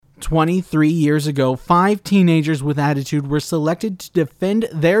23 years ago, 5 teenagers with attitude were selected to defend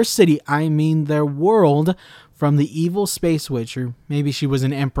their city, their world, from the evil space witch, or maybe she was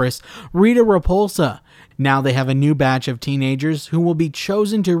an empress, Rita Repulsa. Now they have a new batch of teenagers who will be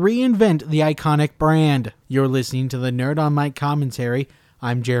chosen to reinvent the iconic brand. You're listening to the Nerd on Mic commentary.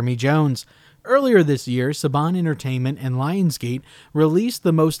 I'm Jeremy Jones. Earlier this year, Saban Entertainment and Lionsgate released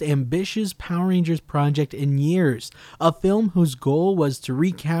the most ambitious Power Rangers project in years, a film whose goal was to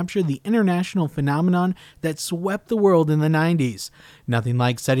recapture the international phenomenon that swept the world in the 90s. Nothing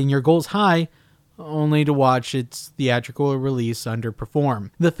like setting your goals high, only to watch its theatrical release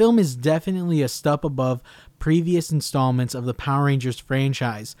underperform. The film is definitely a step above previous installments of the Power Rangers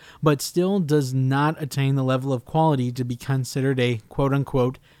franchise, but still does not attain the level of quality to be considered a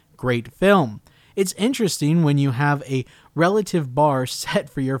quote-unquote great film. It's interesting when you have a relative bar set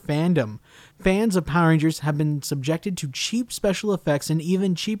for your fandom. Fans of Power Rangers have been subjected to cheap special effects and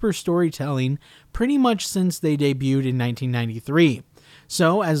even cheaper storytelling pretty much since they debuted in 1993.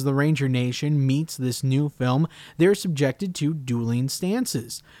 So, as the Ranger Nation meets this new film, they're subjected to dueling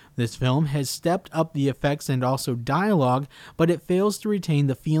stances. This film has stepped up the effects and also dialogue, but it fails to retain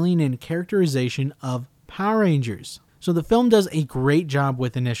the feeling and characterization of Power Rangers. So the film does a great job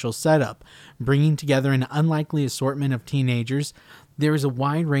with initial setup, bringing together an unlikely assortment of teenagers. There is a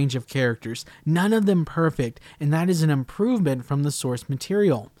wide range of characters, none of them perfect, and that is an improvement from the source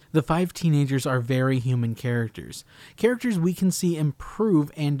material. The 5 teenagers are very human characters we can see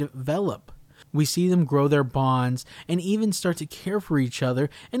improve and develop. We see them grow their bonds and even start to care for each other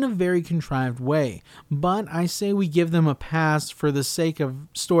in a very contrived way. But I say we give them a pass for the sake of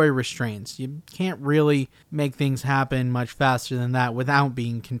story restraints. You can't really make things happen much faster than that without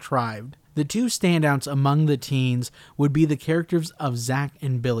being contrived. The 2 standouts among the teens would be the characters of Zach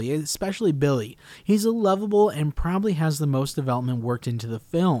and Billy, especially Billy. He's a lovable and probably has the most development worked into the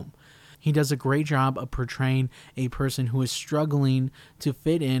film. He does a great job of portraying a person who is struggling to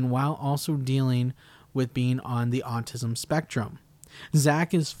fit in while also dealing with being on the autism spectrum.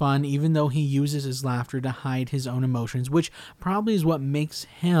 Zach is fun even though he uses his laughter to hide his own emotions, which probably is what makes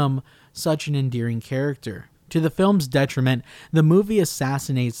him such an endearing character. To the film's detriment, the movie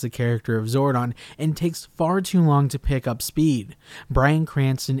assassinates the character of Zordon and takes far too long to pick up speed. Bryan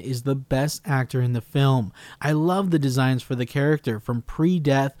Cranston is the best actor in the film. I love the designs for the character, from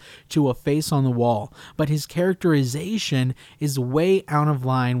pre-death to a face on the wall, but his characterization is way out of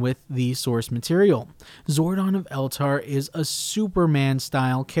line with the source material. Zordon of Eltar is a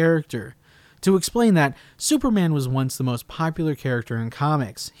Superman-style character. To explain that, Superman was once the most popular character in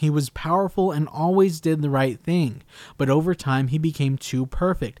comics. He was powerful and always did the right thing, but over time he became too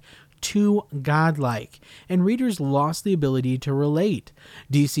perfect, too godlike, and readers lost the ability to relate.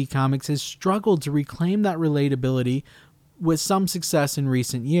 DC Comics has struggled to reclaim that relatability with some success in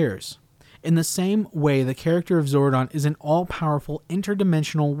recent years. In the same way, the character of Zordon is an all-powerful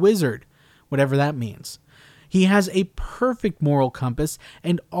interdimensional wizard, whatever that means. He has a perfect moral compass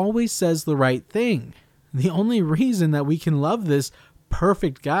and always says the right thing. The only reason that we can love this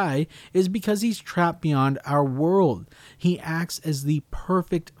perfect guy is because he's trapped beyond our world. He acts as the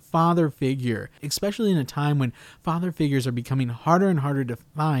perfect father figure, especially in a time when father figures are becoming harder and harder to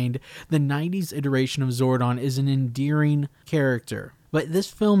find. The 90s iteration of Zordon is an endearing character. But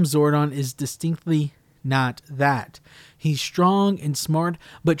this film, Zordon, is distinctly not that. He's strong and smart,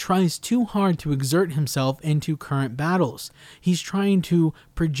 but tries too hard to exert himself into current battles. He's trying to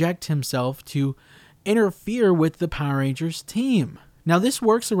project himself to interfere with the Power Rangers team. Now, this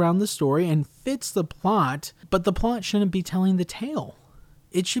works around the story and fits the plot, but the plot shouldn't be telling the tale.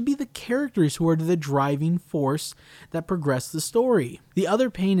 It should be the characters who are the driving force that progress the story. The other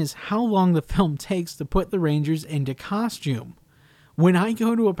pain is how long the film takes to put the Rangers into costume. When I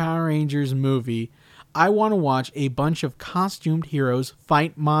go to a Power Rangers movie, I want to watch a bunch of costumed heroes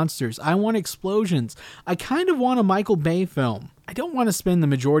fight monsters. I want explosions. I kind of want a Michael Bay film. I don't want to spend the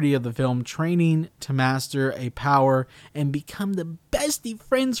majority of the film training to master a power and become the bestie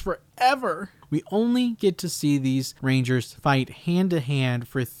friends forever. We only get to see these Rangers fight hand to hand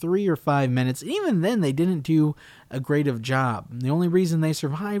for 3 or 5 minutes. And even then, they didn't do a great of job. The only reason they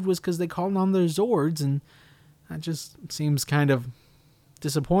survived was because they called on their Zords, and that just seems kind of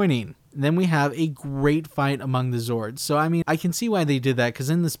disappointing. Then we have a great fight among the Zords. So, I can see why they did that, because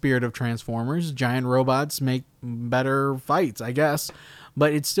in the spirit of Transformers, giant robots make better fights, I guess.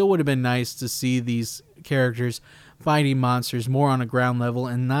 But it still would have been nice to see these characters fighting monsters more on a ground level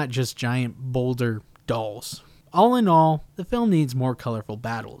and not just giant boulder dolls. All in all, the film needs more colorful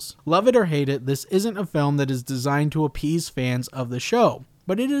battles. Love it or hate it, this isn't a film that is designed to appease fans of the show,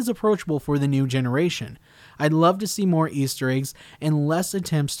 but it is approachable for the new generation. I'd love to see more Easter eggs and less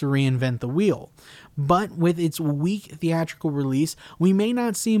attempts to reinvent the wheel. But with its weak theatrical release, we may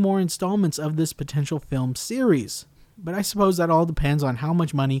not see more installments of this potential film series. But I suppose that all depends on how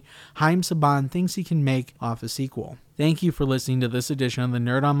much money Haim Saban thinks he can make off a sequel. Thank you for listening to this edition of the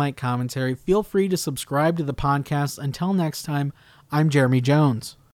Nerd on Mike commentary. Feel free to subscribe to the podcast. Until next time, I'm Jeremy Jones.